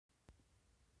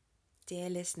Dear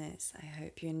listeners, I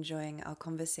hope you're enjoying our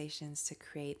conversations to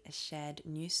create a shared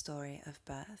new story of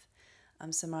birth.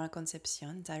 I'm Samara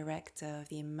Concepcion, director of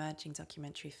the emerging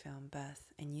documentary film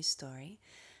Birth, a New Story,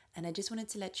 and I just wanted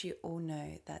to let you all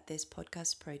know that this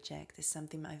podcast project is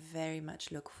something I very much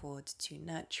look forward to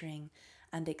nurturing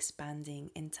and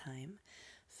expanding in time.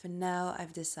 For now,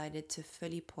 I've decided to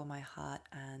fully pour my heart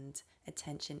and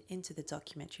attention into the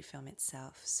documentary film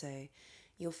itself, so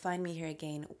you'll find me here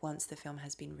again once the film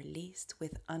has been released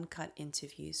with uncut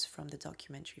interviews from the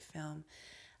documentary film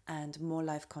and more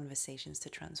live conversations to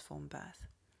transform birth.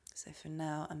 So for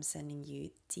now, I'm sending you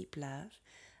deep love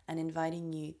and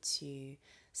inviting you to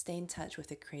stay in touch with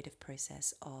the creative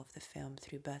process of the film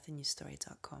through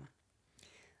birthanewstory.com.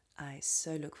 I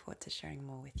so look forward to sharing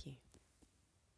more with you.